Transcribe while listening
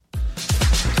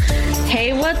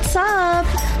Hey, what's up?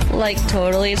 Like,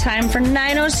 totally time for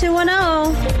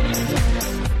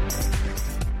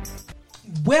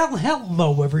 90210. Well,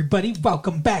 hello, everybody.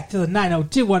 Welcome back to the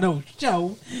 90210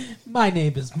 show. My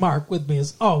name is Mark. With me,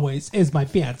 as always, is my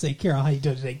fiancée, Carol. How you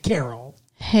doing today, Carol?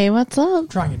 Hey, what's up?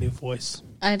 Trying a new voice.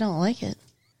 I don't like it.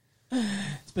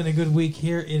 It's been a good week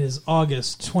here. It is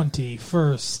August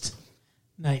 21st,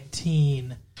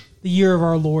 the year of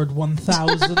our Lord,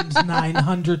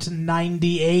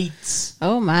 1998.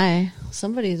 Oh, my.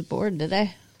 Somebody's bored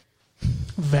today.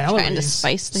 Valerie's trying to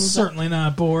spice things certainly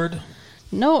not bored.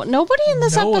 No, nobody in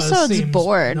this episode's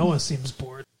bored. Noah seems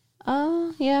bored.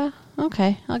 Oh, yeah.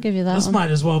 Okay, I'll give you that This one. might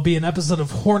as well be an episode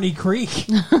of Horny Creek.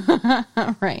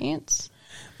 Right.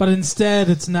 But instead,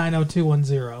 it's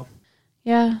 90210.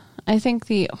 Yeah, I think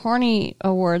the horny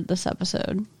award this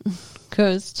episode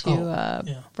goes to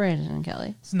Brandon and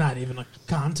Kelly. It's not even a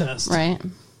contest. Right.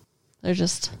 They're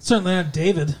just Certainly not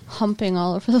David. humping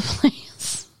all over the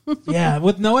place. Yeah,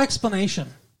 with no explanation.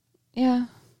 Yeah.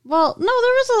 Well, no, there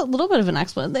was a little bit of an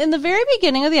explanation. In the very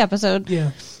beginning of the episode,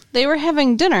 Yeah. they were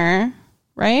having dinner,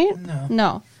 right?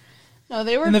 No. No,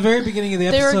 they were... In the very beginning of the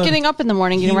episode, they were getting up in the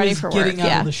morning, getting ready for work. He was getting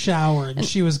out of the shower, and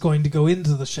she was going to go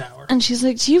into the shower. And she's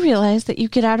like, do you realize that you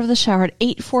get out of the shower at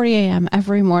 8:40 a.m.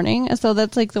 every morning? As though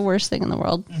that's like the worst thing in the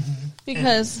world. Mm-hmm.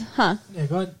 Because, Yeah,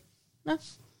 go ahead. No.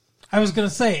 I was going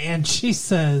to say, and she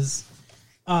says,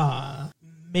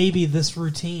 maybe this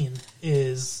routine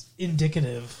is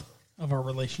indicative of our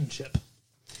relationship.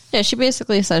 Yeah, she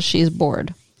basically says she's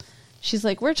bored. She's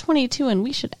like, we're 22 and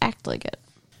we should act like it.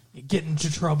 Get into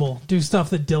trouble. Do stuff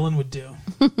that Dylan would do.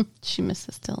 She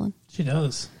misses Dylan. She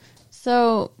does.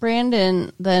 So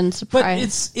Brandon then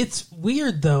surprised... But it's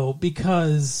weird, though,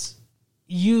 because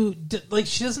she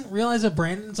doesn't realize that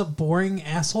Brandon's a boring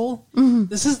asshole. Mm-hmm.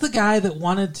 This is the guy that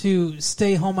wanted to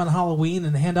stay home on Halloween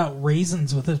and hand out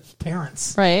raisins with his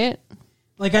parents. Right?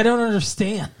 Like, I don't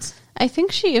understand. I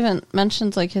think she even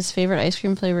mentions, like, his favorite ice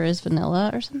cream flavor is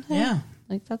vanilla or something. Yeah.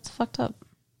 Like, that's fucked up.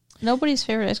 Nobody's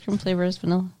favorite ice cream flavor is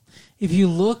vanilla. If you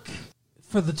look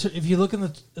in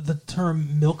the term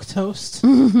milquetoast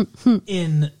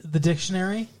in the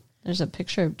dictionary, there's a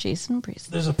picture of Jason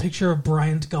Priestley. There's a picture of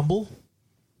Bryant Gumbel.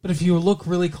 But if you look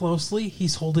really closely,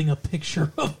 he's holding a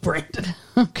picture of Brandon.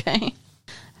 Okay.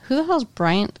 Who the hell's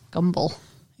Bryant Gumbel?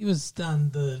 He was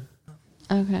on the...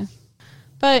 Okay.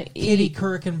 But Katie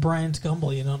Couric and Bryant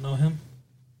Gumbel, you don't know him?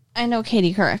 I know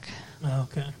Katie Couric. Oh,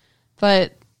 okay.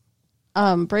 But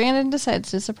Brandon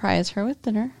decides to surprise her with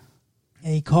dinner.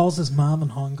 And he calls his mom in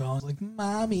Hong Kong. He's like,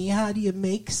 Mommy, how do you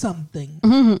make something?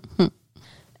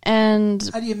 And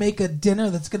how do you make a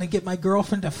dinner that's going to get my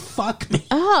girlfriend to fuck me?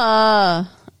 Oh,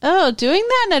 doing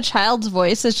that in a child's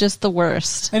voice is just the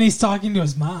worst. And he's talking to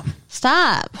his mom.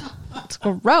 Stop. It's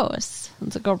gross.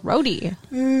 It's a grody.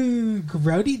 Ooh,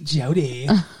 grody Jody.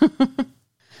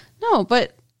 No,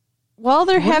 but while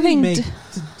they're what having... do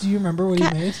you remember what he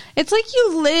made? It's like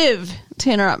you live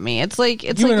to interrupt me. It's like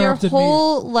your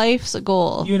whole life's a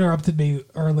goal. You interrupted me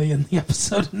early in the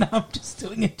episode, and now I'm just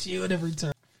doing it to you at every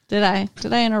turn. Did I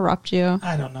interrupt you?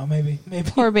 I don't know. Maybe.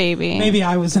 Poor baby. Maybe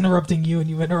I was interrupting you, and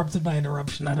you interrupted my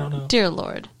interruption. I don't know. Dear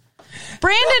Lord.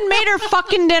 Brandon made her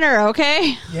fucking dinner,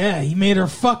 okay? Yeah, he made her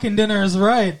fucking dinner is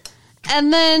right.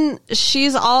 And then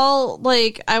she's all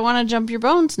like, I want to jump your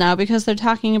bones now because they're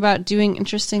talking about doing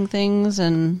interesting things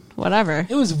and whatever.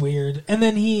 It was weird. And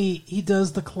then he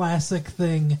does the classic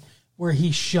thing where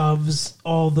he shoves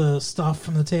all the stuff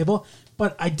from the table.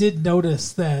 But I did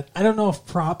notice that, I don't know if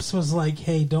Props was like,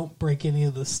 hey, don't break any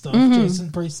of this stuff,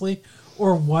 Jason Priestley,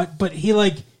 or what, but he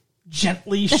like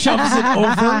gently shoves it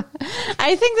over.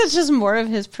 I think that's just more of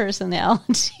his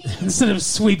personality. Instead of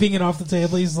sweeping it off the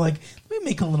table, he's like, let me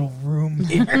make a little room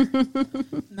here.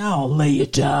 Now I'll lay you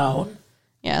down.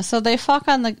 Yeah, so they fuck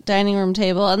on the dining room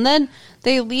table, and then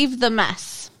they leave the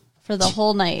mess for the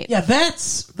whole night. Yeah,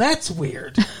 that's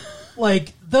weird.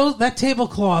 Like, that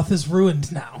tablecloth is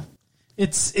ruined now.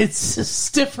 It's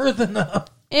stiffer than a...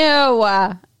 Ew,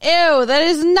 that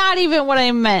is not even what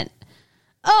I meant.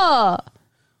 Oh,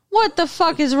 what the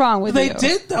fuck is wrong with you? They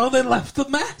did, though. They left the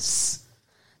mess.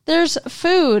 There's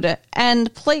food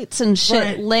and plates and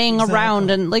shit laying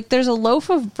around, and like there's a loaf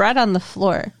of bread on the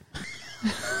floor.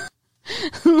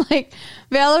 Like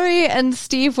Valerie and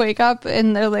Steve wake up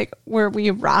and they're like, were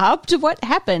we robbed? What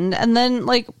happened? And then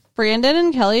like Brandon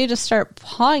and Kelly just start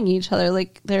pawing each other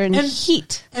like they're in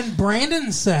heat. And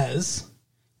Brandon says,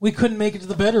 we couldn't make it to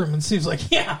the bedroom. And Steve's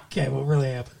like, yeah, okay, what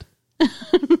really happened?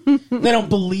 They don't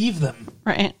believe them.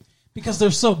 Right. Because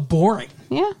they're so boring.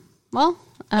 Yeah. Well.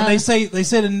 And they say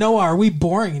to Noah, are we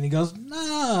boring? And he goes,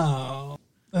 no.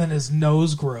 And then his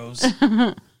nose grows.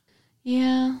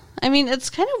 Yeah. I mean, it's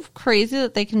kind of crazy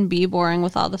that they can be boring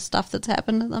with all the stuff that's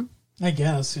happened to them. I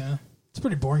guess, yeah. It's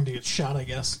pretty boring to get shot, I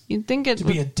guess. You'd think it to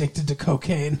be addicted to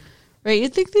cocaine. Right,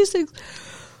 you'd think these things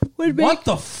would make... What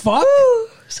the fuck?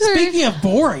 Sorry. Speaking of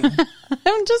boring.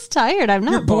 I'm just tired. I'm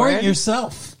not You're bored. boring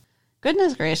yourself.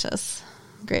 Goodness gracious.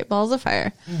 Great balls of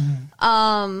fire.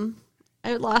 Mm-hmm.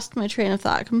 I lost my train of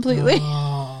thought completely.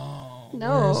 Oh, no.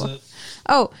 Where is it?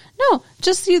 Oh, no.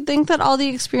 Just you'd think that all the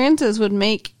experiences would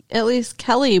make at least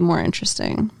Kelly more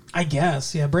interesting. I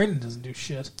guess. Yeah, Brandon doesn't do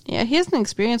shit. Yeah, he hasn't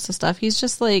experienced the stuff. He's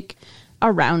just, like,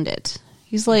 around it.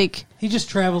 He's like... He just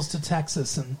travels to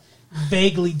Texas and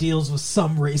vaguely deals with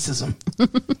some racism.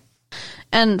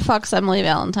 And fucks Emily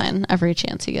Valentine every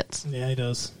chance he gets. Yeah, he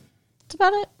does. That's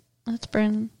about it. That's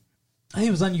Brandon. He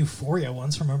was on Euphoria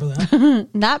once, remember that?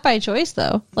 Not by choice,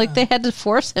 though. Like, they had to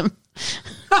force him.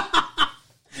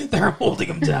 They're holding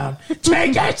him down.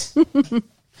 Take it!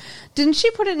 Didn't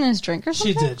she put it in his drink or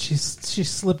something? She did. She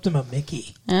slipped him a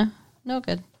Mickey. Yeah, no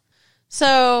good.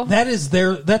 So... That's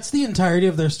the entirety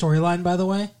of their storyline, by the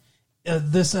way.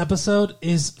 This episode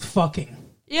is fucking.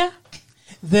 Yeah.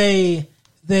 They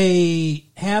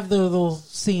have their little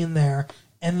scene there,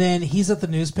 and then he's at the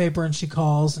newspaper, and she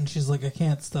calls, and she's like, I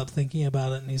can't stop thinking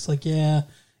about it. And he's like, yeah,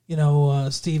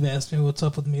 Steve asked me what's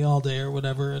up with me all day or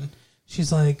whatever. And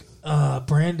she's like,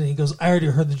 Brandon. He goes, I already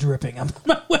heard the dripping. I'm on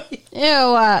my way.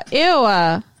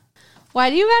 Ew. Why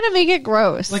do you gotta make it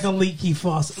gross? Like a leaky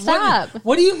faucet. Stop.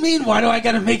 What do you mean, why do I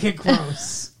gotta make it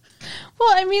gross? Well,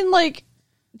 I mean, like,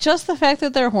 just the fact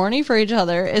that they're horny for each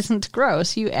other isn't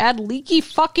gross. You add leaky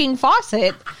fucking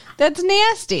faucet, that's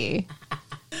nasty.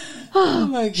 Oh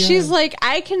my God. She's like,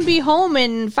 I can be home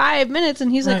in 5 minutes,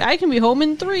 and he's like, I can be home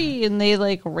in 3, and they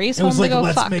like race home to go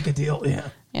let's fuck. make a deal, yeah.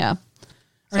 Yeah.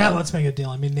 Or not let's make a deal.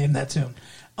 I mean, name that tune.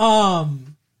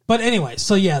 But anyway,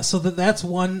 so that's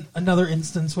another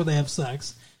instance where they have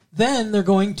sex. Then they're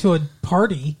going to a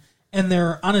party, and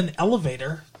they're on an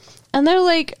elevator. And they're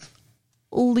like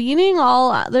leaning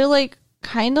they're like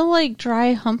kind of like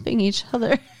dry humping each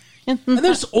other. And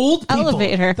there's old people.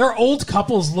 Elevator. There are old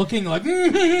couples looking like,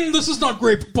 this is not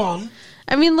grape bun.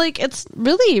 I mean, like, it's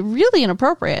really, really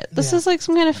inappropriate. This is like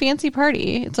some kind of fancy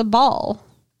party. It's a ball.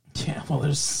 Yeah, well,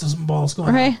 there's some balls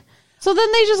going right? on. So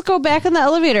then they just go back in the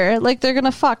elevator like they're going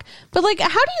to fuck. But, like, how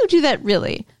do you do that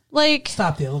really? Like...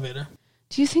 Stop the elevator.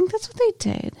 Do you think that's what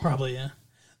they did? Probably, yeah.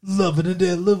 Loving an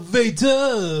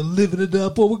elevator, living it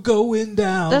up while we're going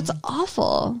down. That's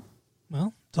awful.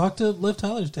 Well, talk to Liv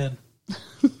Tyler's dad.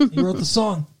 He wrote the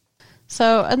song.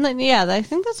 So, and then, yeah, I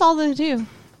think that's all they do.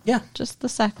 Yeah. Just the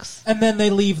sex. And then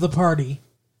they leave the party.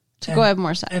 To go have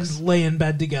more sex. And lay in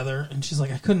bed together. And she's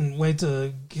like, I couldn't wait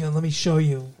to, let me show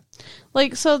you.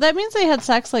 Like, so that means they had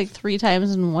sex like 3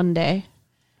 times in one day.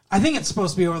 I think it's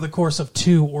supposed to be over the course of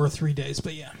 2 or 3 days,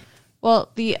 but yeah. Well,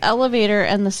 the elevator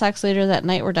and the sex later that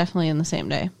night were definitely in the same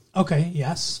day. Okay,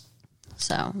 yes.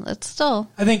 So, that's still...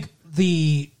 I think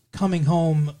the coming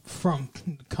home from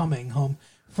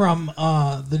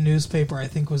the newspaper, I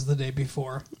think, was the day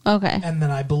before. Okay. And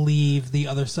then I believe the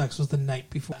other sex was the night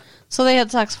before. So they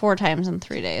had sex 4 times in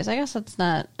 3 days. I guess that's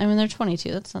not... I mean, they're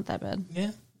 22. That's not that bad.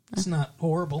 Yeah, it's not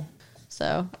horrible.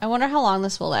 So I wonder how long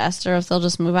this will last, or if they'll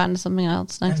just move on to something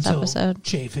else next episode.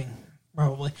 Chafing,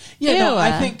 probably. Yeah, no,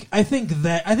 I think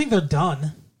they're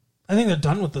done. I think they're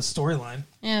done with the storyline.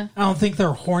 Yeah. I don't think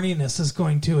their horniness is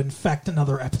going to infect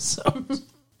another episode.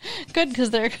 Good, because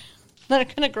they're going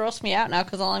to gross me out now,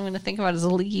 because all I'm going to think about is a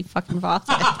leaky fucking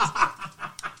faucet.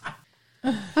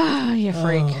 You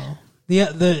freak.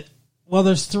 Well,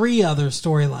 there's 3 other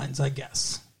storylines, I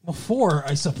guess. Well, 4,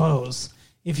 I suppose,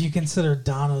 if you consider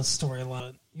Donna's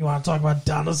storyline. You want to talk about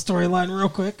Donna's storyline real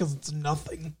quick? Because it's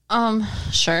nothing.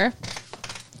 Sure.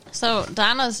 So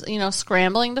Donna's,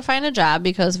 scrambling to find a job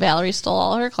because Valerie stole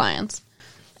all her clients.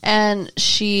 And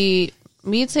she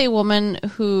meets a woman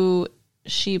who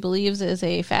she believes is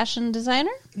a fashion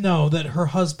designer. No, that her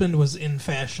husband was in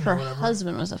fashion or whatever. Her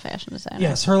husband was a fashion designer.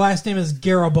 Yes, her last name is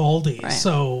Garibaldi. Right.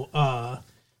 So I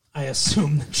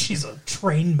assume that she's a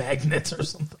train magnet or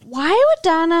something. Why would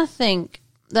Donna think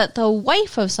that the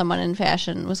wife of someone in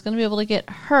fashion was going to be able to get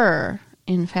her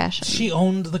in fashion? She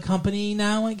owned the company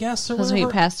now, I guess, or whatever.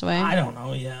 Because he passed away? I don't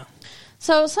know, yeah.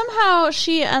 So somehow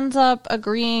she ends up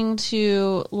agreeing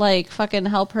to, fucking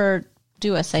help her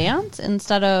do a seance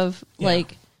instead of,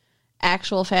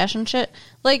 actual fashion shit.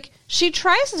 She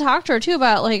tries to talk to her, too,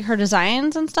 about, her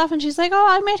designs and stuff, and she's like, oh,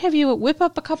 I might have you whip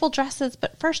up a couple dresses,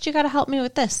 but first you got to help me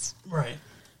with this. Right.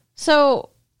 So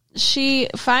she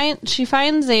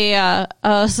finds a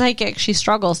psychic. She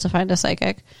struggles to find a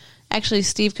psychic. Actually,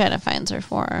 Steve kind of finds her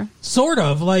for her. Sort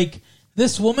of.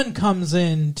 This woman comes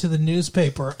in to the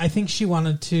newspaper. I think she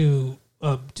wanted to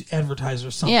advertise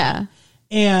or something. Yeah.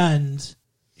 And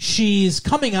she's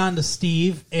coming on to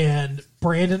Steve and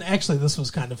Brandon. Actually, this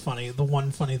was kind of funny. The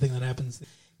one funny thing that happens.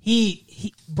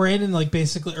 Brandon, like,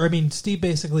 basically, or I mean, Steve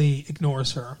basically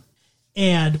ignores her.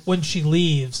 And when she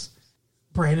leaves,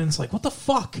 Brandon's like, what the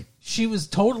fuck? She was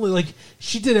totally like,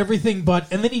 she did everything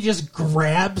but, and then he just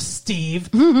grabs Steve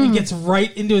and gets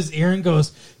right into his ear and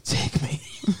goes, take me.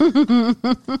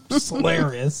 It's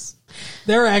hilarious.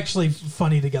 They're actually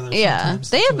funny together sometimes.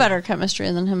 They have better chemistry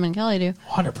than him and Kelly do.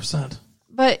 100%.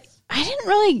 But I didn't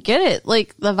really get it,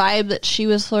 like, the vibe that she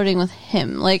was flirting with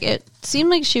him. Like, it seemed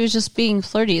like she was just being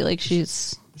flirty, like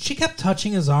she kept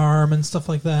touching his arm and stuff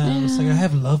like that. And it's like, I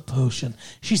have love potion.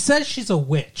 She says she's a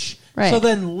witch. Right. So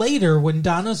then later, when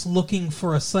Donna's looking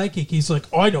for a psychic, he's like,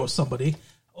 oh, I know somebody.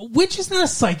 A witch is not a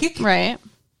psychic. Right.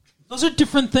 Those are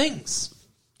different things.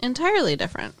 Entirely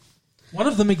different. One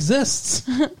of them exists.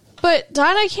 But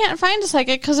Donna can't find a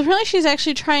psychic because apparently she's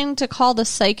actually trying to call the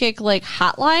psychic, like,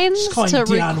 hotlines to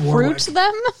recruit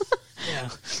them. Yeah.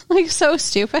 Like, so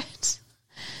stupid.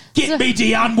 Get me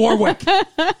Dionne Warwick.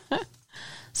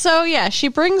 So, yeah, she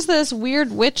brings this weird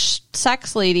witch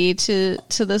sex lady to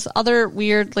this other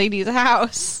weird lady's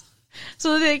house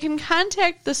so that they can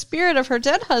contact the spirit of her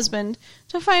dead husband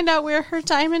to find out where her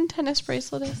diamond tennis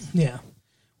bracelet is. Yeah.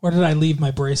 Where did I leave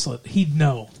my bracelet? He'd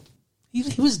know. He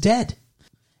was dead.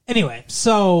 Anyway,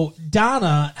 so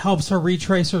Donna helps her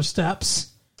retrace her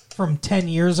steps from 10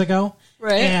 years ago.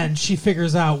 Right. And she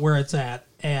figures out where it's at.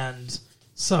 And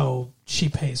so she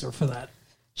pays her for that.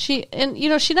 She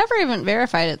never even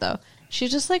verified it, though.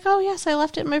 She's just like, oh, yes, I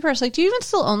left it in my purse. Like, do you even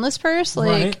still own this purse? Like,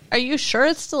 right. Are you sure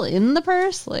it's still in the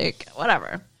purse? Like,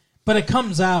 whatever. But it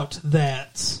comes out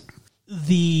that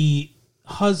the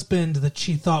husband that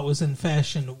she thought was in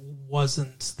fashion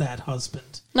wasn't that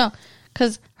husband. No,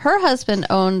 because her husband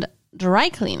owned dry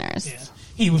cleaners. Yeah.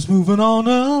 He was moving on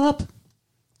up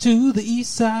to the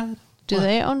east side. Do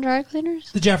they own dry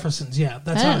cleaners? The Jeffersons, yeah.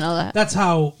 I didn't know that. That's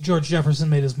how George Jefferson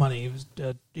made his money.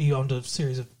 He owned a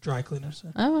series of dry cleaners.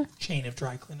 Oh. Chain of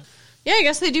dry cleaners. Yeah, I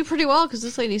guess they do pretty well because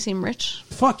this lady seemed rich.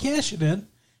 Fuck yeah, she did.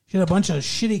 She had a bunch of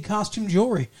shitty costume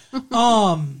jewelry.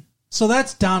 So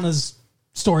that's Donna's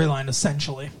storyline,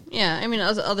 essentially. Yeah, I mean,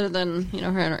 other than,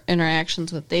 her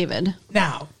interactions with David.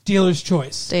 Now, dealer's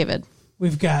choice. David.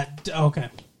 We've got... Okay.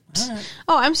 All right.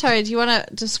 Oh, I'm sorry. Do you want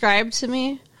to describe to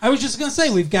me? I was just going to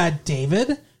say, we've got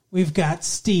David, we've got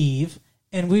Steve,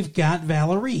 and we've got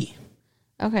Valerie.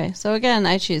 Okay, so again,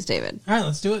 I choose David. All right,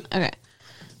 let's do it. Okay.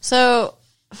 So,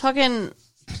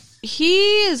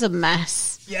 he is a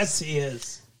mess. Yes, he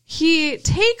is. He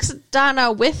takes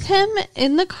Donna with him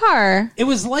in the car. It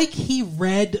was like he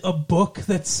read a book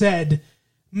that said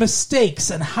mistakes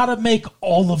and how to make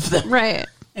all of them. Right.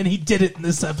 And he did it in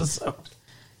this episode.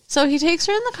 So he takes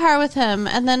her in the car with him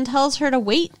and then tells her to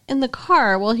wait in the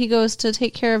car while he goes to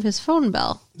take care of his phone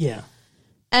bill. Yeah.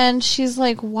 And she's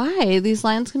like, why? These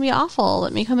lines can be awful.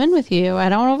 Let me come in with you. I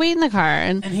don't want to wait in the car.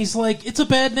 And he's like, it's a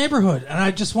bad neighborhood, and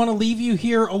I just want to leave you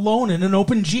here alone in an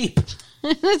open Jeep.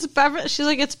 She's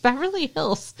like, it's Beverly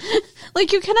Hills.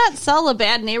 Like, you cannot sell a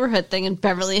bad neighborhood thing in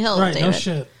Beverly Hills, right, David. no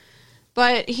shit.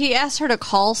 But he asked her to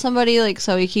call somebody, like,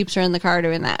 so he keeps her in the car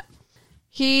doing that.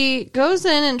 He goes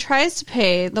in and tries to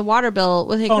pay the water bill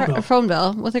with a phone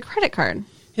bill with a credit card.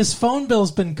 His phone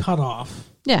bill's been cut off.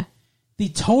 Yeah. The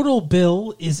total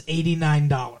bill is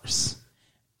 $89.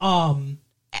 And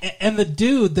the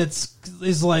dude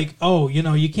is like, oh,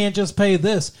 you can't just pay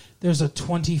this. There's a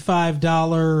 $25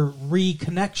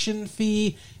 reconnection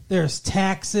fee. There's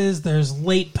taxes. There's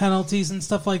late penalties and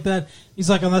stuff like that. He's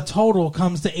like, and the total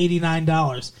comes to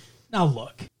 $89. Now,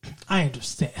 look, I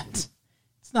understand.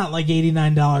 It's not like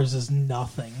 $89 is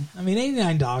nothing. I mean,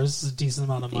 $89 is a decent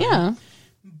amount of money. Yeah.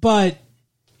 But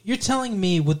you're telling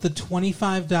me with the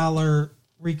 $25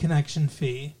 reconnection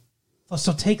fee,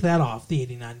 so take that off, the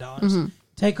 $89. Mm-hmm.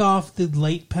 Take off the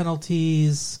late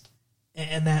penalties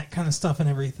and that kind of stuff and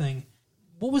everything.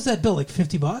 What was that bill, like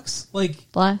 $50? Like,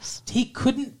 bless. He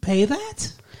couldn't pay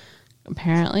that?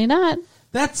 Apparently not.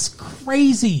 That's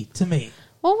crazy to me.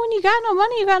 Well, when you got no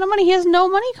money, you got no money. He has no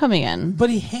money coming in. But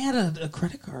he had a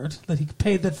credit card that he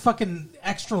paid that fucking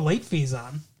extra late fees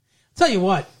on. I'll tell you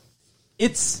what,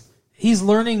 he's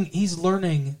learning,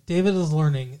 David is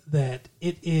learning that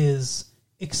it is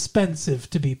expensive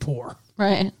to be poor.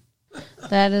 Right.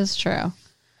 That is true.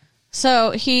 So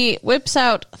he whips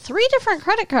out 3 different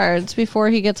credit cards before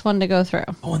he gets one to go through.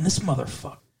 Oh, and this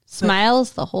motherfucker.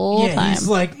 Smiles the whole time. He's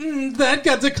like, that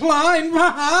got declined.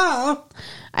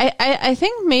 I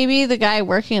think maybe the guy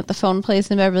working at the phone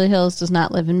place in Beverly Hills does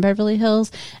not live in Beverly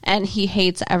Hills, and he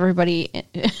hates everybody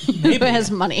who has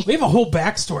money. We have a whole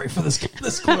backstory for this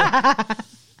clip.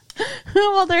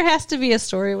 Well, there has to be a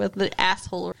story with the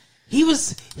asshole. He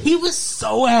was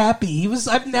so happy.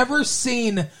 I've never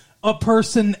seen a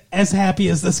person as happy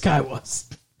as this guy was.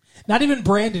 Not even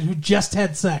Brandon, who just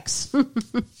had sex.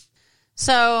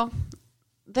 So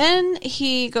then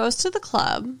he goes to the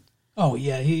club. Oh,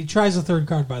 yeah. He tries a third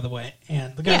card, by the way.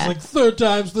 And the guy's like, third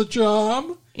time's the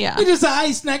charm. Yeah. It is I,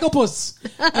 Snagglepuss.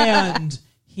 And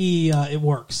it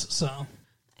works, so.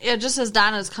 Yeah, just as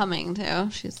Donna's coming,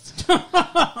 too. She's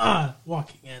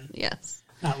walking in. Yes.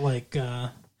 Not like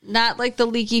the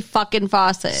leaky fucking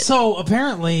faucet. So,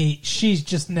 apparently, she's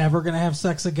just never going to have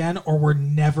sex again, or we're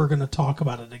never going to talk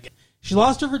about it again. She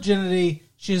lost her virginity.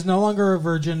 She is no longer a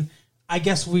virgin. I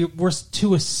guess we're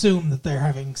to assume that they're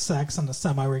having sex on a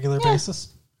semi-regular basis.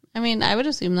 I mean, I would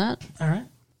assume that. All right.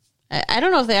 I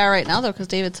don't know if they are right now, though, because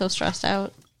David's so stressed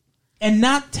out. And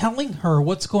not telling her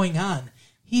what's going on.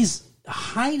 He's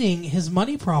hiding his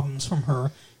money problems from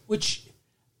her, which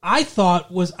I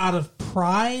thought was out of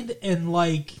pride and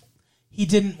like he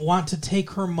didn't want to take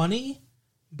her money.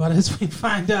 But as we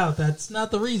find out, that's not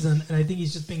the reason. And I think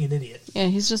he's just being an idiot. Yeah,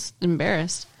 he's just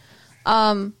embarrassed.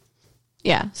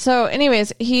 Yeah. So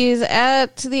anyways, he's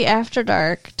at the After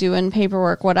Dark doing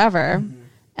paperwork, whatever. Mm-hmm.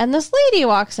 And this lady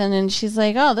walks in and she's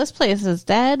like, oh, this place is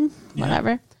dead,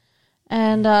 whatever.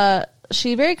 And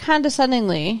she very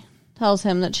condescendingly tells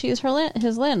him that she's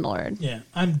his landlord. Yeah.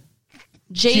 I'm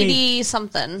JD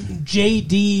something.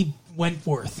 JD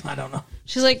Wentworth. I don't know.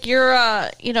 She's like,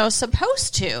 you're,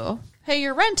 supposed to pay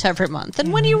your rent every month.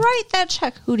 And when you write that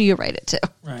check, who do you write it to?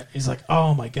 Right. He's like,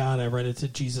 oh my God, I write it to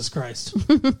Jesus Christ.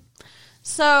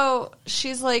 So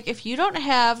she's like, if you don't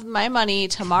have my money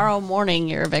tomorrow morning,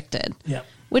 you're evicted. Yeah.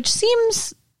 Which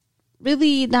seems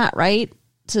really not right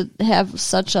to have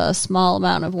such a small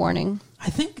amount of warning.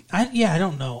 I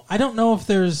don't know. I don't know if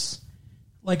there's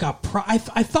like I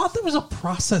thought there was a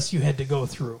process you had to go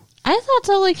through. I thought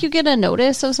so, like you get a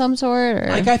notice of some sort. Or...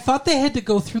 Like I thought they had to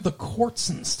go through the courts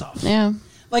and stuff. Yeah.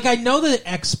 Like I know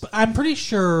that I'm pretty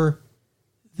sure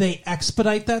they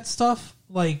expedite that stuff.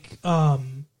 Like,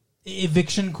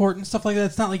 eviction court and stuff like that.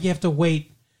 It's not like you have to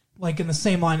wait like in the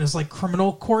same line as like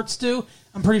criminal courts do.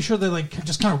 I'm pretty sure they like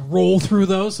just kind of roll through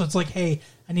those. So it's like, hey,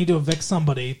 I need to evict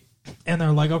somebody, and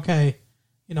they're like, okay,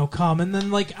 come. And then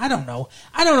like I don't know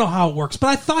how it works, but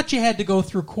I thought you had to go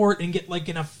through court and get like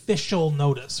an official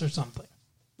notice or something.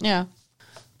 Yeah,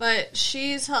 but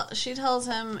she tells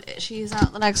him she's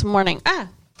out the next morning.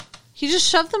 He just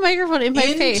shoved the microphone in my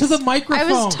face. Into the microphone.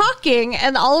 I was talking,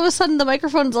 and all of a sudden the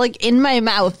microphone's like in my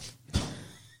mouth.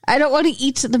 I don't want to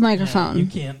eat the microphone. Yeah, you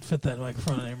can't fit that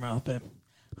microphone in your mouth, babe.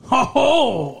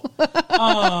 Oh!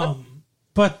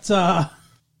 But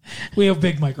we have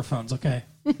big microphones, okay?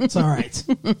 It's all right.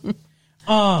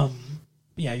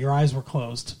 Yeah, your eyes were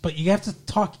closed, but you have to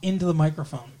talk into the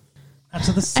microphone. Not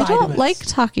to the side of it. I don't like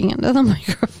talking into the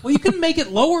microphone. Well, you can make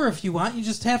it lower if you want. You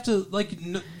just have to, like,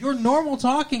 your normal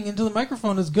talking into the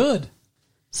microphone is good.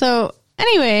 So,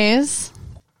 anyways,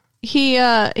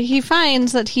 he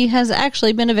finds that he has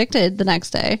actually been evicted the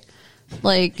next day.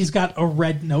 Like he's got a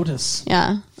red notice.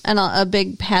 Yeah, and a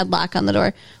big padlock on the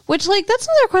door. Which, like, that's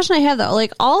another question I have, though.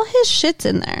 Like, all his shit's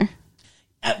in there.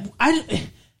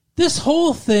 This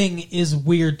whole thing is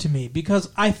weird to me because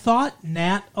I thought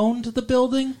Nat owned the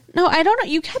building. No, I don't know.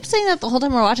 You kept saying that the whole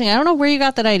time we were watching. I don't know where you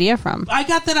got that idea from. I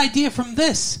got that idea from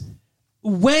this.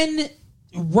 When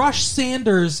Rush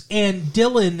Sanders and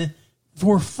Dylan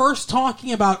were first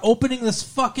talking about opening this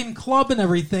fucking club and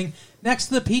everything next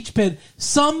to the Peach Pit,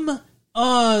 some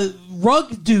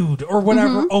rug dude or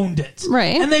whatever owned it.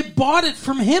 Right. And they bought it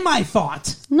from him, I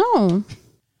thought. No.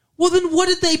 Well, then what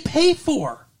did they pay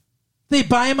for? They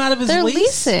buy him out of his lease? They're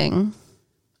leasing.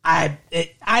 I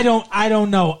don't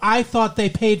know. I thought they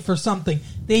paid for something.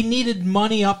 They needed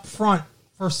money up front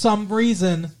for some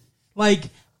reason. Like,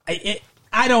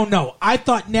 I don't know. I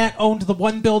thought Nat owned the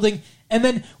one building, and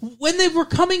then when they were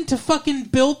coming to fucking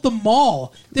build the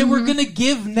mall, they were going to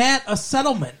give Nat a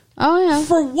settlement. Oh, yeah.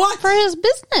 For what? For his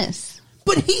business.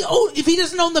 But if he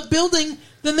doesn't own the building,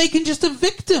 then they can just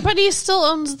evict him. But he still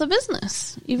owns the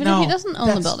business, even if he doesn't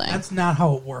own the building. That's not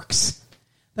how it works.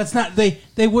 That's not they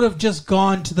would have just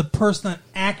gone to the person that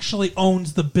actually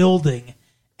owns the building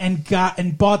and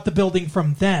bought the building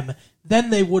from them.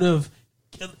 Then they would have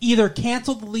either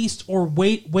canceled the lease or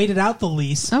waited out the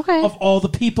lease of all the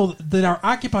people that are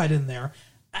occupied in there.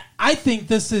 I think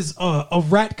this is a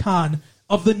retcon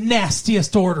of the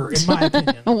nastiest order, in my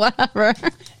opinion. Whatever.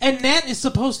 And Nat is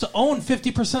supposed to own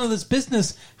 50% of this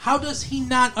business. How does he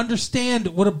not understand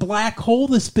what a black hole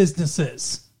this business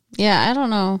is? Yeah, I don't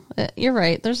know. You're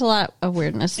right. There's a lot of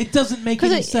weirdness. It doesn't make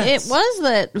any sense. It was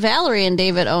that Valerie and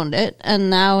David owned it, and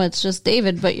now it's just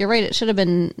David. But you're right. It should have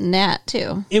been Nat,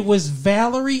 too. It was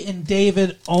Valerie and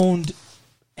David owned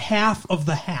half of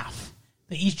the half.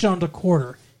 They each owned a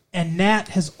quarter. And Nat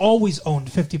has always owned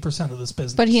 50% of this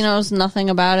business. But he knows nothing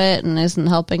about it and isn't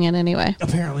helping it anyway.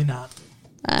 Apparently not.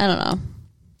 I don't know.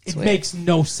 It makes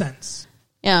no sense.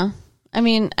 Yeah. I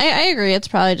mean, I agree. It's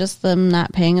probably just them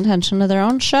not paying attention to their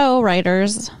own show,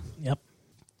 writers. Yep.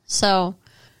 So,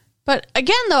 but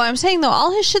again, though, I'm saying, though,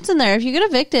 all his shit's in there. If you get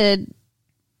evicted,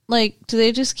 like, do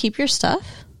they just keep your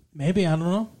stuff? Maybe. I don't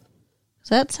know.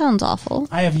 That sounds awful.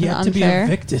 I have yet to be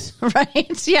evicted.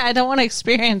 Right? Yeah, I don't want to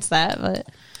experience that, but...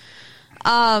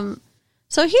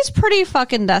 So he's pretty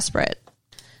fucking desperate.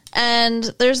 And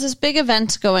there's this big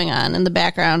event going on in the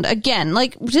background. Again,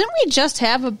 like, didn't we just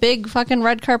have a big fucking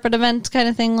red carpet event kind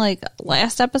of thing, like,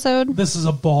 last episode? This is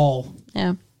a ball.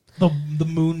 Yeah. The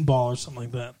moon ball or something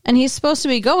like that. And he's supposed to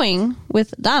be going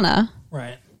with Donna.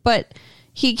 Right. But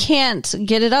he can't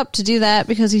get it up to do that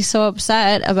because he's so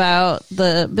upset about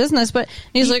the business. But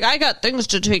he's like, I got things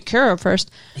to take care of first.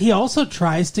 He also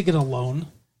tries to get a loan.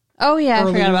 Oh, yeah,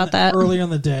 I forgot about that. Earlier in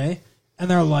the day. And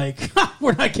they're like,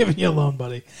 we're not giving you a loan,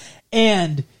 buddy.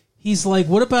 And he's like,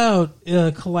 what about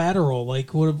collateral?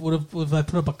 Like, what if I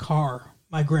put up a car?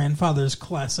 My grandfather's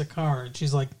classic car. And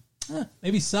she's like,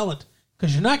 maybe sell it.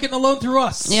 Because you're not getting a loan through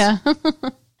us. Yeah.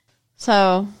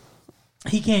 So...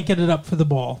 He can't get it up for the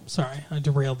ball. Sorry, I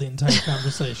derailed the entire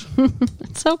conversation.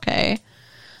 It's okay.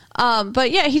 But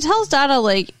yeah, he tells Donna,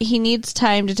 like, he needs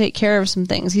time to take care of some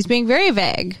things. He's being very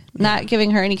vague, not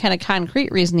giving her any kind of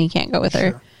concrete reason he can't go with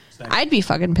her. Exactly. I'd be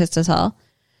fucking pissed as hell.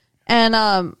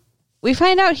 And we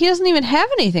find out he doesn't even have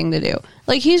anything to do.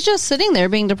 Like, he's just sitting there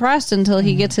being depressed until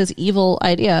he gets his evil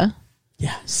idea.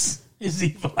 Yes, his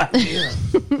evil idea.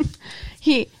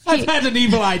 I've had an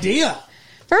evil idea.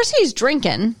 First, he's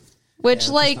drinking. Which,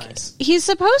 nice. He's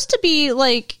supposed to be,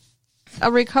 like,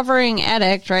 a recovering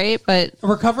addict, right? But a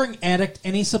recovering addict,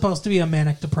 and he's supposed to be a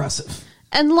manic depressive.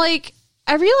 And, like,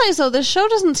 I realize, though, this show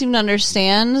doesn't seem to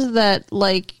understand that,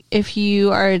 like, if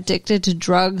you are addicted to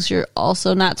drugs, you're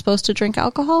also not supposed to drink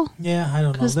alcohol. Yeah, I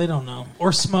don't know. They don't know.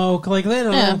 Or smoke. Like, they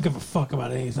don't give a fuck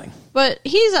about anything. But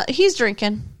he's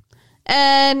drinking,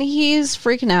 and he's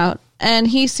freaking out, and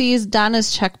he sees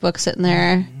Donna's checkbook sitting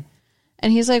there. Mm-hmm.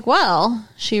 And he's like, well,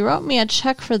 she wrote me a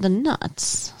check for the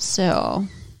nuts, so...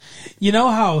 You know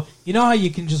how you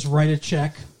can just write a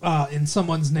check in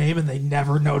someone's name and they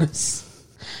never notice?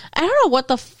 I don't know what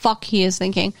the fuck he is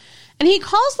thinking. And he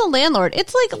calls the landlord.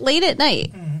 It's like late at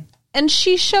night. Mm-hmm. And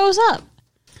she shows up.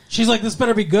 She's like, this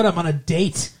better be good. I'm on a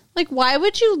date. Like, why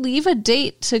would you leave a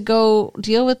date to go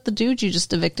deal with the dude you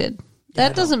just evicted?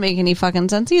 That doesn't make any fucking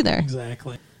sense either.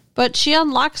 Exactly. But she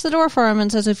unlocks the door for him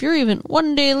and says, if you're even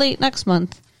one day late next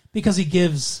month. Because he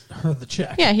gives her the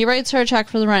check. Yeah, he writes her a check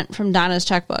for the rent from Donna's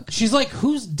checkbook. She's like,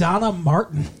 who's Donna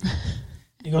Martin?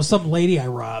 He goes, some lady I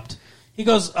robbed. He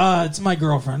goes, it's my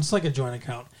girlfriend. It's like a joint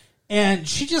account. And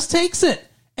she just takes it.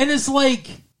 And is like,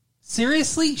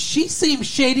 seriously? She seems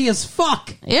shady as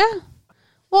fuck. Yeah.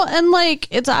 Well, and like,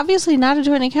 it's obviously not a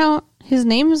joint account. His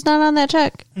name is not on that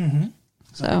check. Mm-hmm.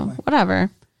 So, whatever.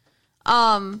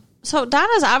 So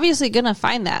Donna's obviously going to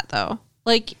find that, though.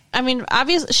 Like, I mean,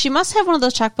 obviously, she must have one of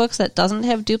those checkbooks that doesn't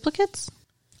have duplicates.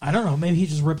 I don't know. Maybe he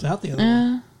just ripped out the other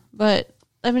one. But,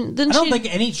 I mean, I don't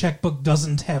think any checkbook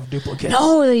doesn't have duplicates.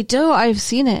 No, they do. I've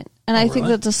seen it. And I think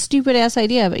that's a stupid-ass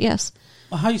idea, but yes.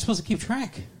 Well, how are you supposed to keep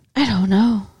track? I don't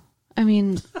know. I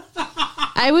mean,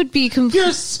 I would be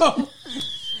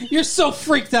You're so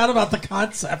freaked out about the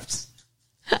concept.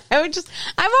 I'm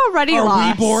already lost.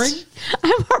 Are we boring?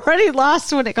 I'm already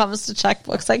lost when it comes to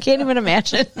checkbooks. I can't even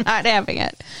imagine not having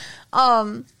it.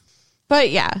 But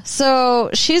yeah, so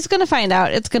she's going to find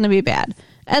out. It's going to be bad.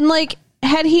 And like,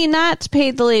 had he not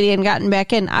paid the lady and gotten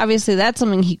back in, obviously that's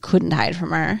something he couldn't hide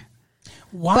from her.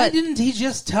 Why didn't he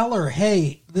just tell her,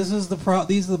 hey, these are the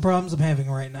problems I'm having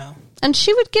right now? And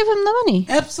she would give him the money.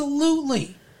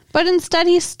 Absolutely. But instead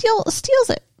he steals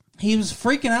it. He was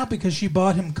freaking out because she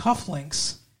bought him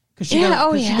cufflinks. Because she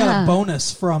got a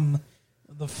bonus from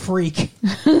the freak.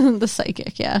 The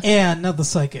psychic, yeah. And not the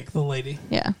psychic, the lady.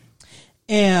 Yeah.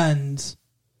 And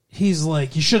he's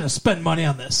like, you shouldn't have spent money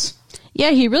on this.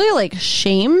 Yeah, he really like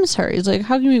shames her. He's like,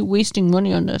 how can you be wasting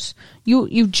money on this?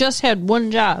 You just had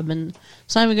one job and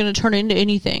it's not even going to turn into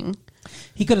anything.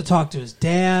 He could have talked to his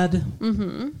dad.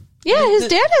 Mm-hmm. Yeah, his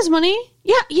dad has money.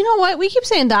 Yeah, you know what? We keep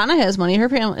saying Donna has money. Her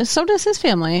family, so does his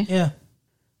family. Yeah.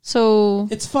 So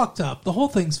it's fucked up. The whole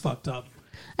thing's fucked up.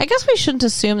 I guess we shouldn't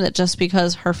assume that just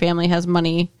because her family has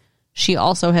money, she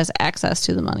also has access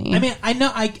to the money. I mean, I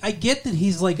know, I get that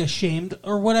he's like ashamed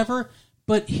or whatever,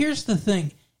 but here's the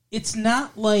thing. It's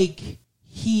not like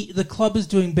the club is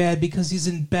doing bad because he's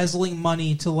embezzling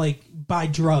money to like buy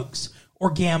drugs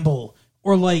or gamble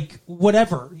or like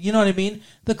whatever. You know what I mean?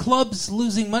 The club's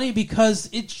losing money because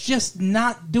it's just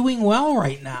not doing well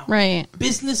right now. Right.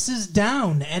 Business is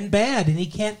down and bad and he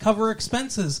can't cover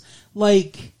expenses.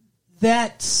 Like,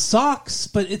 that sucks,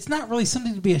 but it's not really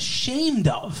something to be ashamed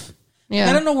of. Yeah.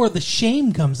 I don't know where the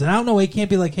shame comes in. I don't know why he can't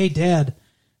be like, hey, Dad,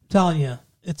 I'm telling you,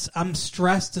 I'm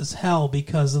stressed as hell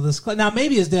because of this club. Now,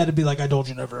 maybe his dad would be like, I told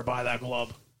you never to buy that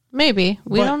club. Maybe.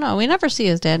 We don't know. We never see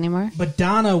his dad anymore. But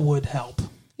Donna would help.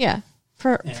 Yeah.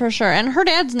 For sure. And her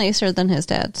dad's nicer than his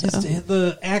dad. So.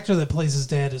 The actor that plays his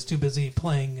dad is too busy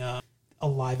playing a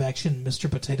live-action Mr.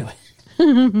 Potato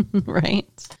Head. Right.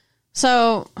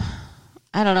 So,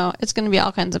 I don't know. It's going to be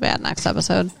all kinds of bad next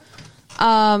episode.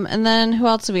 And then who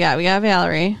else do we got? We got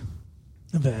Valerie.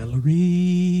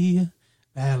 Valerie,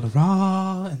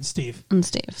 and Steve.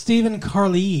 Steve and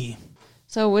Carly.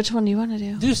 So which one do you want to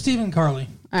do? Do Steve and Carly.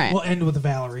 All right. We'll end with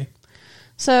Valerie.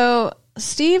 So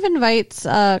Steve invites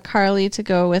Carly to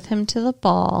go with him to the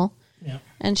ball. Yeah.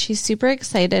 And she's super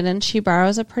excited, and she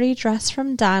borrows a pretty dress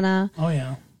from Donna. Oh,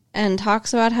 yeah. And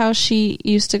talks about how she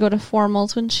used to go to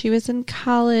formals when she was in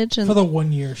college. And, for the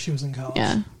 1 year she was in college.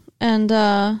 Yeah.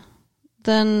 And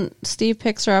then Steve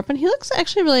picks her up, and he looks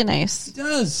actually really nice. He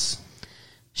does.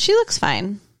 She looks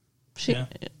fine. I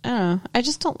don't know. I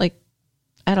just don't like,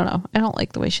 I don't know. I don't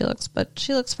like the way she looks, but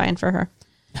she looks fine for her.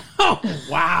 Oh,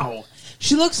 wow.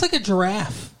 She looks like a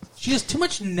giraffe. She has too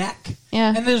much neck.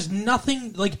 Yeah. And there's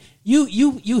nothing, like,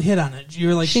 you hit on it.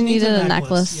 You're like, she needed a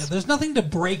necklace. Yeah, there's nothing to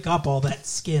break up all that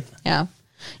skin. Yeah.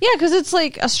 Yeah, because it's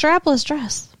like a strapless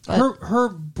dress. Her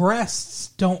breasts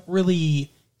don't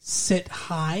really sit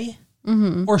high.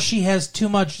 Mm-hmm. Or she has too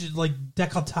much, like,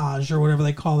 décolletage or whatever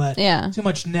they call that. Yeah. Too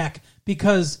much neck.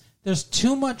 Because there's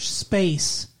too much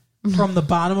space from the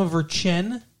bottom of her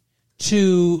chin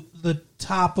to the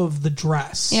top of the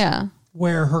dress. Yeah.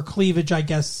 Where her cleavage, I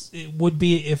guess, it would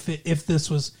be if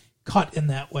this was cut in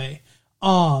that way.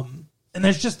 And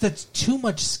that's too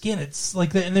much skin. It's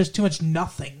like that, and there's too much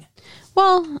nothing.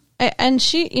 Well, and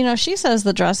she says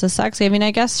the dress is sexy. I mean,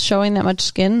 I guess showing that much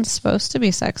skin is supposed to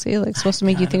be sexy, like supposed to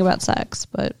make you think about sex.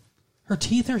 But her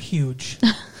teeth are huge.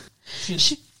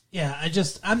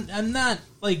 I'm not,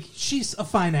 like, she's a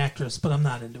fine actress, but I'm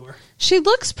not into her. She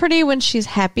looks pretty when she's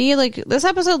happy. Like, this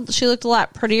episode, she looked a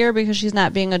lot prettier because she's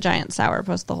not being a giant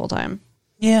sourpuss the whole time.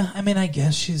 Yeah, I mean, I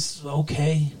guess she's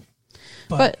okay.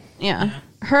 But yeah.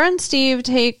 Her and Steve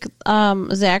take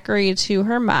Zachary to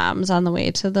her mom's on the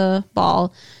way to the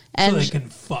ball. And so they can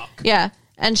fuck. Yeah.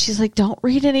 And she's like, don't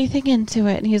read anything into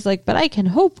it. And he's like, but I can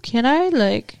hope, can I?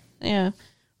 Like, yeah,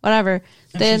 whatever.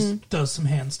 And then she does some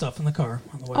hand stuff in the car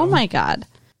on the way. Oh my God.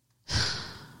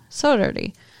 So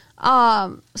dirty.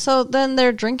 So then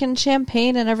they're drinking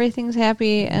champagne and everything's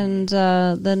happy. And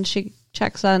then she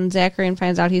checks on Zachary and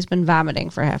finds out he's been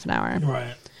vomiting for half an hour.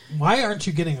 Right. Why aren't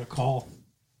you getting a call?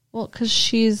 Well, because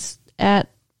she's at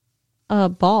a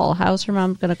ball. How's her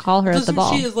mom going to call her at the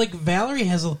ball? She is like, Valerie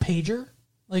has a pager.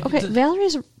 Like, okay,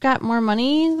 Valerie's got more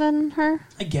money than her.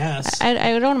 I guess.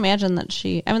 I don't imagine that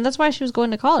I mean, that's why she was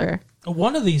going to call her.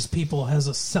 One of these people has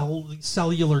a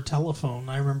cellular telephone.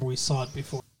 I remember we saw it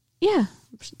before. Yeah.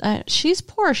 She's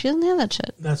poor. She doesn't have that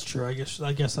shit. That's true. I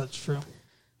guess that's true.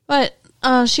 But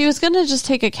she was going to just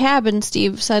take a cab, and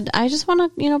Steve said, I just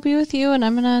want to, be with you, and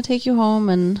I'm going to take you home.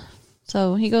 And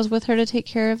so he goes with her to take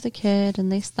care of the kid,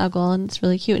 and they snuggle, and it's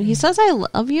really cute. And he says, I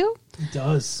love you. He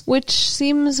does. Which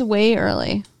seems way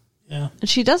early. Yeah. And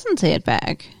she doesn't say it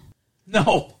back.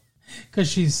 No.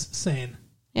 Because she's sane.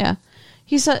 Yeah.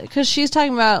 He said, because she's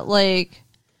talking about, like,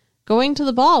 going to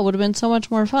the ball would have been so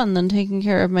much more fun than taking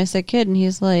care of my sick kid. And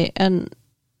he's like,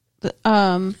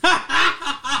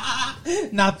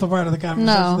 Not the part of the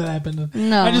conversation that happened.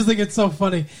 No. I just think it's so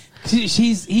funny.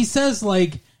 He says,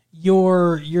 like,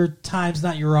 your time's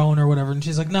not your own or whatever. And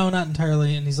she's like, no, not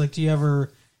entirely. And he's like, do you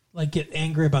ever, like, get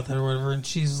angry about that or whatever? And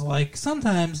she's like,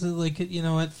 sometimes, like,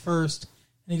 at first.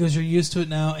 And he goes, you're used to it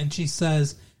now. And she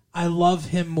says, I love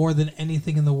him more than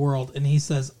anything in the world. And he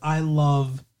says, I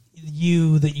love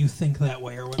you that you think that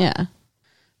way or whatever. Yeah.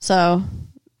 So,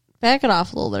 back it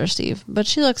off a little there, Steve. But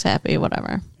she looks happy,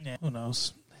 whatever. Yeah, who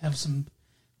knows? Have some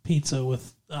pizza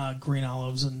with green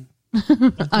olives and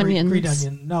onions. Green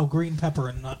onion. No, green pepper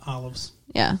and olives.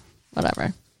 Yeah,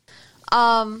 whatever.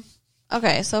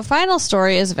 Okay, so final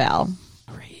story is Val.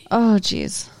 Oh,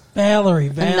 jeez. Valerie.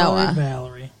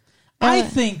 Noah. I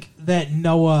think that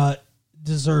Noah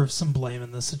deserves some blame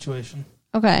in this situation.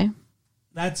 Okay.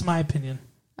 That's my opinion.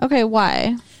 Okay,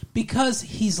 why? Because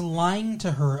he's lying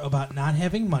to her about not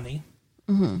having money.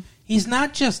 Mm-hmm. He's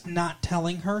not just not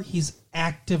telling her, he's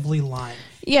actively lying.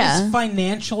 Yeah. His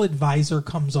financial advisor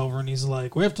comes over and he's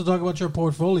like, we have to talk about your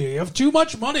portfolio. You have too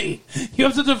much money. You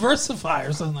have to diversify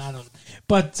or something. I don't know.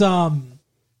 But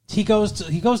he goes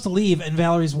to leave, and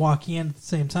Valerie's walking in at the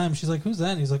same time. She's like, who's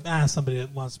that? And he's like, somebody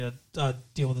that wants me to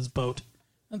deal with his boat.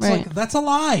 It's right. like, that's a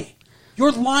lie.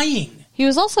 You're lying. He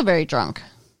was also very drunk.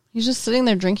 He's just sitting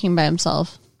there drinking by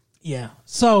himself. Yeah.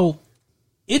 So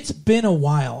it's been a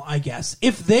while, I guess.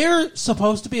 If they're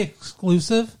supposed to be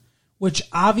exclusive, which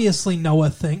obviously Noah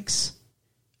thinks,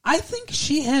 I think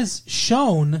she has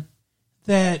shown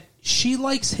that she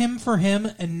likes him for him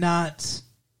and not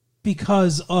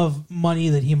because of money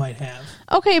that he might have.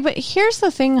 Okay, but here's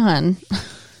the thing, hon.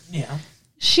 Yeah.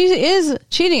 She is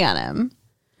cheating on him.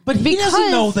 But he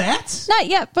doesn't know that. Not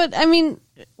yet, but I mean,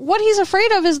 what he's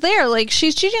afraid of is there. Like,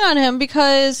 she's cheating on him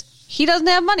because he doesn't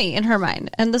have money in her mind,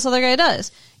 and this other guy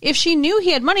does. If she knew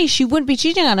he had money, she wouldn't be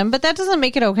cheating on him, but that doesn't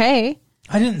make it okay.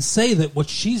 I didn't say that what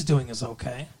she's doing is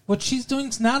okay. What she's doing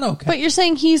is not okay. But you're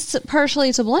saying he's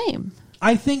partially to blame.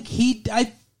 I think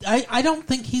I don't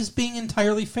think he's being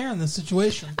entirely fair in this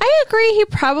situation. I agree he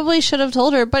probably should have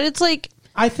told her, but it's like,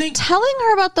 I think telling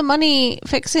her about the money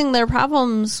fixing their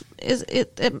problems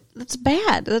it's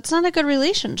bad. That's not a good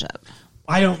relationship.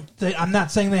 I'm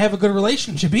not saying they have a good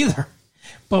relationship either.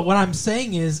 But what I'm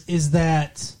saying is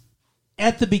that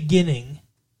at the beginning,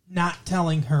 not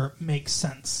telling her makes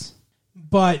sense.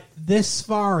 But this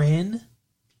far in,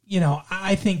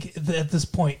 I think that at this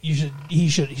point he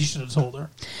should have told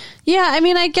her. Yeah, I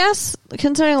mean, I guess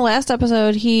considering the last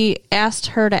episode, he asked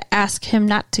her to ask him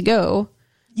not to go.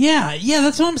 Yeah,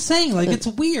 that's what I'm saying. Like, it's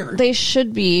weird. They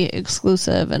should be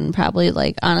exclusive and probably,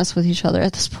 like, honest with each other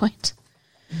at this point.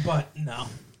 But, no.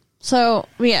 So,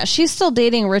 yeah, she's still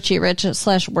dating Richie Rich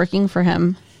 / working for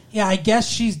him. Yeah, I guess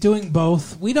she's doing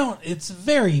both. It's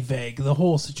very vague, the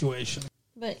whole situation.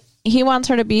 But he wants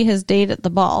her to be his date at the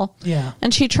ball. Yeah.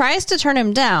 And she tries to turn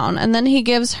him down, and then he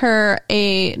gives her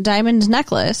a diamond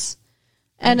necklace.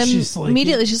 And she's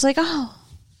immediately she's like, oh.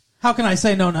 How can I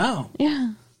say no now?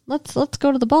 Yeah. Let's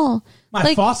go to the ball.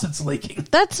 My faucet's leaking.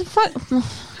 That's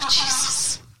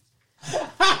Jesus.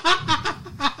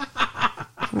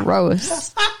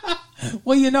 Gross.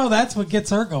 Well, that's what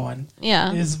gets her going.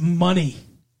 Yeah. Is money.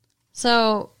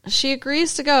 So she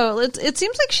agrees to go. It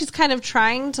seems like she's kind of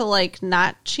trying to, like,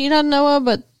 not cheat on Noah,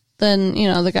 but then,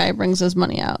 the guy brings his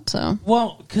money out. So,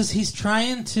 well, because he's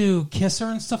trying to kiss her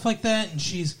and stuff like that, and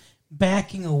she's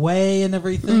backing away and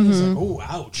everything. Mm-hmm. He's like, oh,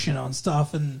 ouch, and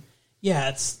stuff. And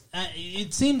yeah,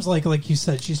 it seems like you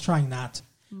said, she's trying not to.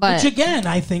 Which again,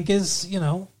 I think is,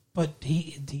 but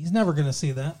he's never going to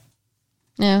see that.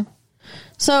 Yeah.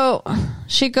 So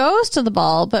she goes to the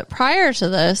ball, but prior to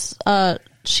this,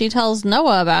 she tells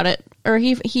Noah about it, or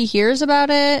he hears about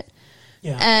it.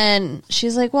 Yeah. And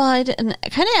she's like, well, I kind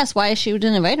of asked why she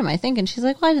didn't invite him, I think. And she's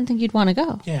like, well, I didn't think you'd want to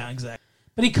go. Yeah, exactly.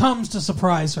 But he comes to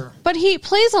surprise her. But he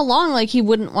plays along like he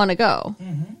wouldn't want to go.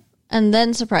 Mm-hmm. And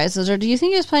then surprises her. Do you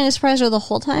think he was planning to surprise her the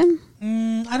whole time?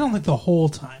 I don't think the whole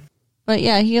time. But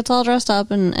yeah, he gets all dressed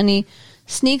up and he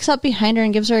sneaks up behind her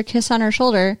and gives her a kiss on her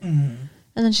shoulder. Mm-hmm.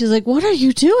 And then she's like, what are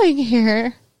you doing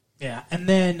here? Yeah, and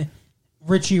then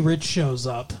Richie Rich shows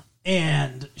up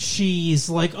and she's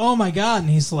like, oh my God. And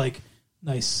he's like,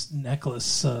 nice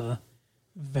necklace,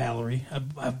 Valerie.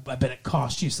 I bet it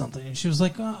cost you something. And she was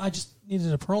like, I just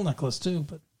needed a pearl necklace too.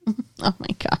 But oh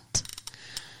my God.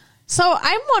 So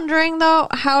I'm wondering, though,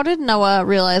 how did Noah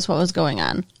realize what was going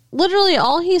on? Literally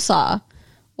all he saw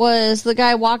was the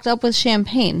guy walked up with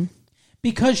champagne.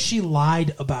 Because she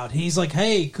lied about it. He's like,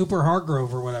 hey, Cooper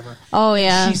Hargrove or whatever. Oh,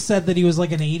 yeah. She said that he was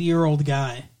like an 80-year-old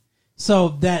guy.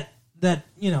 So that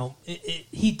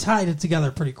he tied it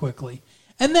together pretty quickly.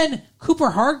 And then Cooper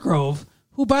Hargrove,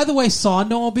 who, by the way, saw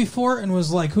Noah before and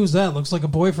was like, who's that? Looks like a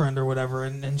boyfriend or whatever.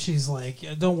 And she's like,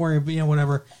 don't worry,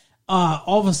 whatever.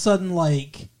 All of a sudden,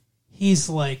 like, he's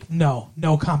like, no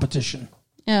competition.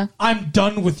 Yeah. I'm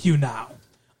done with you now.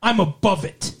 I'm above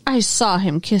it. I saw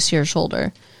him kiss your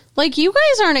shoulder. Like, you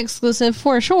guys aren't exclusive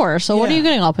for sure, so what are you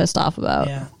getting all pissed off about?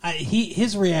 Yeah,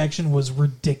 his reaction was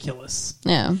ridiculous.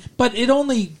 Yeah. But it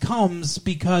only comes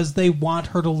because they want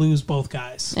her to lose both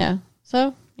guys. Yeah.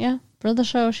 So, yeah, for the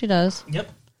show, she does.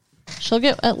 Yep. She'll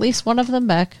get at least one of them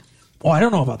back. Oh, I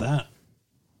don't know about that.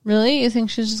 Really? You think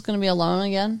she's just going to be alone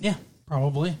again? Yeah,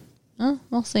 probably. Oh,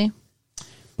 we'll see.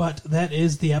 But that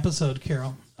is the episode,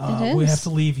 Carol. We have to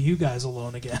leave you guys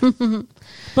alone again.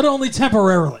 But only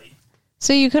temporarily.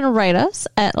 So you can write us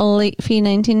at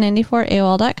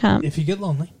latefee1994AOL.com. If you get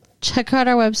lonely. Check out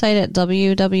our website at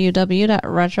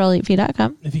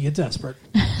www.retrolatefee.com. If you get desperate.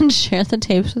 And share the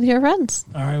tapes with your friends.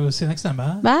 All right, we'll see you next time.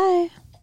 Bye. Bye.